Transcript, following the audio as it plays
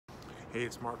Hey,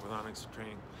 it's Mark with Onyx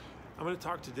Training. I'm going to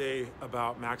talk today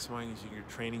about maximizing your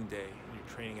training day and your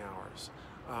training hours.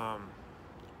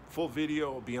 Full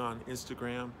video will be on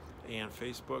Instagram and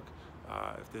Facebook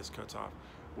if this cuts off.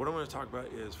 What I'm going to talk about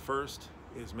is first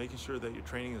is making sure that your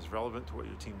training is relevant to what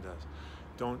your team does.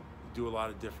 Don't do a lot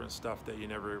of different stuff that you're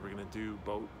never ever going to do,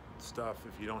 boat stuff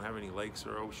if you don't have any lakes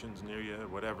or oceans near you,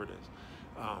 whatever it is.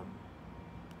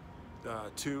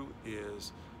 Two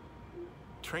is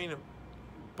train a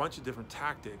bunch of different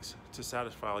tactics to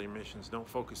satisfy all your missions. Don't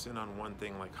focus in on one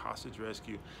thing like hostage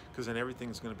rescue, because then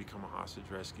everything's going to become a hostage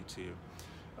rescue to you.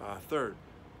 Third,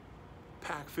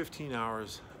 pack 15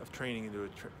 hours of training into a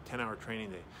 10-hour training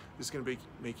day. This is going to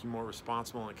make you more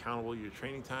responsible and accountable to your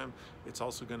training time. It's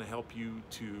also going to help you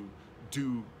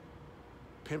to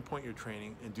pinpoint your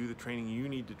training and do the training you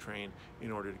need to train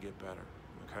in order to get better.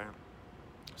 Okay,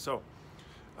 so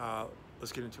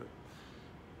let's get into it.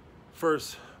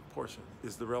 First portion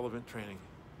is the relevant training.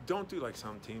 Don't do like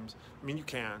some teams. I mean, you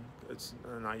can. It's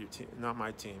not your team, not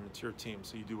my team. It's your team,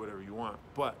 so you do whatever you want.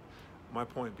 But my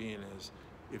point being is,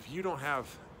 if you don't have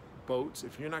boats,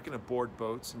 if you're not going to board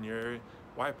boats in your area,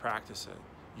 why practice it?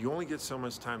 You only get so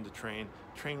much time to train.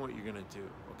 Train what you're going to do.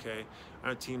 Okay.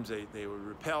 On teams, they were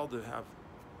repelled to have,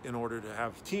 in order to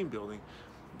have team building,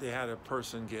 they had a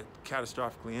person get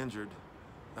catastrophically injured,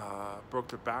 broke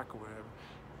their back or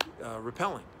whatever,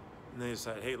 rappelling. And they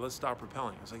decided, hey, let's stop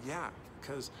rappelling. I was like, yeah,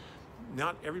 because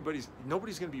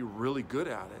nobody's going to be really good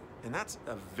at it. And that's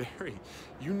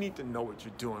you need to know what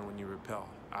you're doing when you rappel.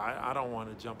 I don't want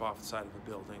to jump off the side of a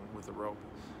building with a rope.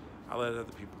 I let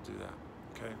other people do that,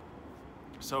 okay?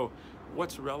 So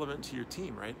what's relevant to your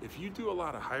team, right? If you do a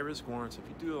lot of high-risk warrants, if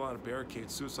you do a lot of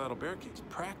barricades, suicidal barricades,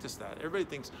 practice that. Everybody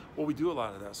thinks, well, we do a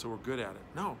lot of that, so we're good at it.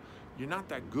 No, you're not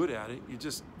that good at it.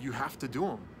 You have to do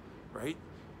them, right?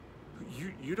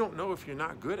 You don't know if you're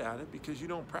not good at it because you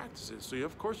don't practice it. So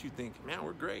of course you think, man,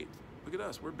 we're great. Look at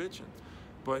us, we're bitching.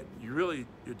 But you're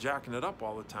jacking it up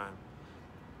all the time.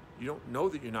 You don't know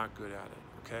that you're not good at it,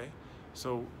 okay?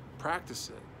 So practice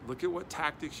it. Look at what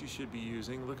tactics you should be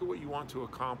using. Look at what you want to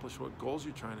accomplish, what goals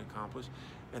you're trying to accomplish,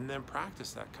 and then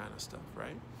practice that kind of stuff,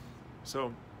 right?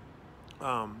 So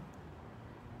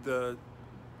the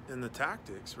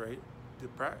tactics, right? The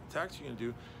tactics you're gonna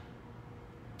do,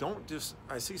 don't just,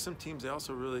 I see some teams, they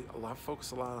also really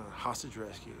focus a lot on hostage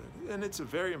rescue. And it's a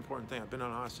very important thing. I've been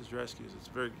on hostage rescues.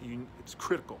 It's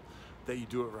critical that you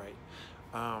do it right.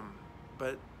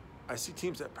 But I see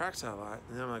teams that practice that a lot,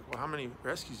 and then I'm like, well, how many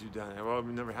rescues you've done? Well,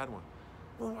 we've never had one.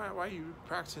 Well, why are you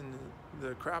practicing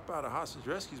the crap out of hostage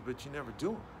rescues, but you never do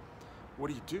them?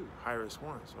 What do? High-risk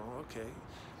warrants. Well, okay.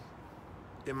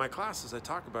 In my classes, I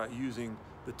talk about using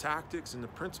the tactics and the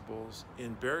principles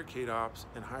in barricade ops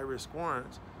and high-risk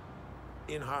warrants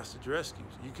in hostage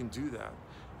rescues. You can do that.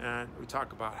 And we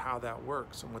talk about how that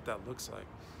works and what that looks like.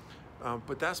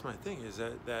 But that's my thing, is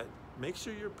that make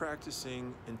sure you're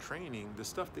practicing and training the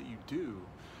stuff that you do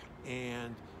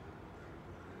and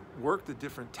work the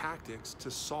different tactics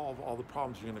to solve all the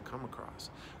problems you're going to come across.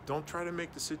 Don't try to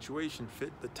make the situation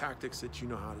fit the tactics that you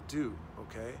know how to do,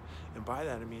 okay? And by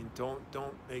that I mean don't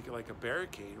make it like a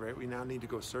barricade, right? We now need to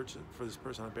go search for this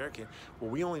person on a barricade.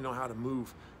 Well, we only know how to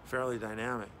move fairly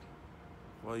dynamic.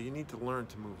 Well, you need to learn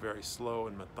to move very slow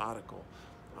and methodical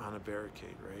on a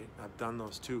barricade, right? I've done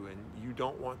those too, and you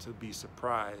don't want to be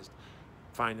surprised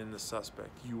finding the suspect.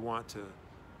 You want to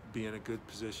be in a good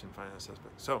position finding the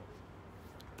suspect. So,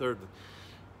 thirdly,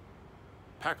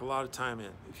 pack a lot of time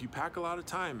in. If you pack a lot of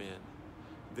time in,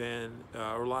 then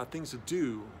or a lot of things to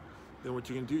do, then what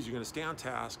you're going to do is you're going to stay on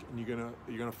task, and you're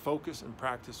going to focus and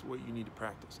practice what you need to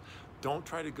practice. Don't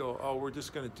try to go, oh, we're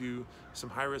just going to do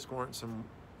some high-risk warrants,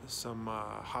 some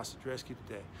hostage rescue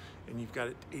today, and you've got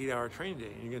an 8-hour training day,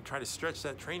 and you're going to try to stretch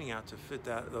that training out to fit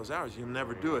those hours. You'll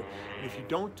never do it. And if you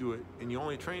don't do it and you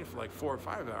only train for like 4 or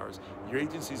 5 hours, your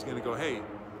agency is going to go, hey,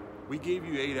 we gave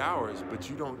you 8 hours, but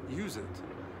you don't use it.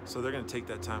 So they're going to take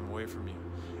that time away from you.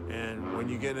 And when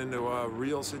you get into a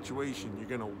real situation, you're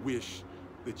going to wish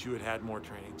that you had more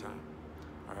training time.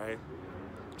 All right?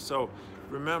 So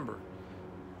remember,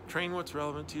 train what's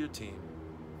relevant to your team.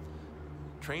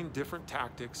 Train different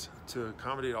tactics to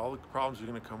accommodate all the problems you're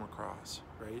going to come across,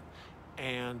 right?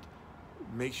 And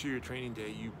make sure your training day,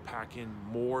 you pack in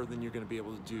more than you're going to be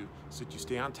able to do, so that you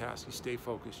stay on task, you stay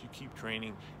focused, you keep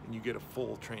training, and you get a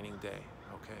full training day,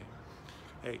 okay?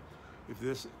 Hey,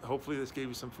 hopefully this gave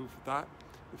you some food for thought.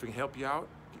 If it can help you out,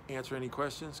 answer any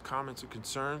questions, comments, or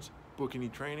concerns, book any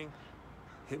training,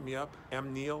 hit me up,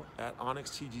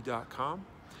 mneil@onyxtg.com.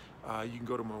 You can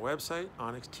go to my website,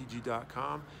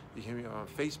 onyxtg.com. You can hit me on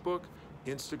Facebook,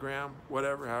 Instagram,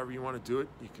 whatever, however you want to do it.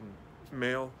 You can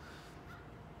mail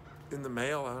in the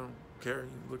mail. I don't care.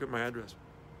 You look at my address.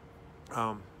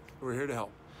 We're here to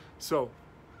help. So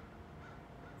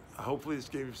hopefully this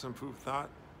gave you some food for thought,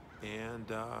 and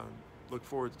look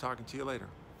forward to talking to you later.